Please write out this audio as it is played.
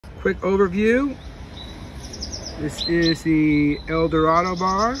quick overview. This is the Dorado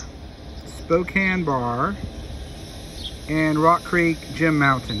Bar, Spokane Bar, and Rock Creek Gem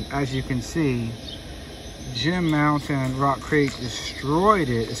Mountain. As you can see, Gem Mountain, Rock Creek destroyed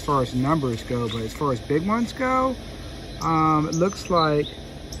it as far as numbers go, but as far as big ones go, it looks like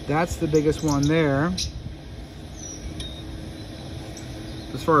that's the biggest one there.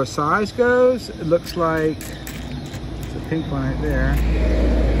 As far as size goes, it looks like it's a pink one right there.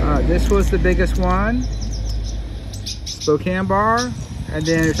 This was the biggest one, Spokane Bar, and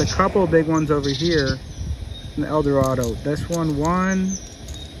then there's a couple big ones over here in the Dorado. This one, 1,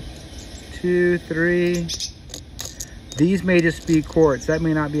 2, 3. These may just be quartz. That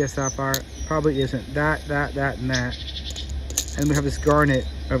may not be a sapphire. Probably isn't. That, and that. And we have this garnet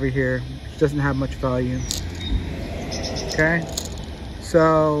over here, which doesn't have much value. Okay?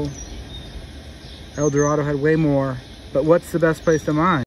 So, Dorado had way more. But what's the best place to mine?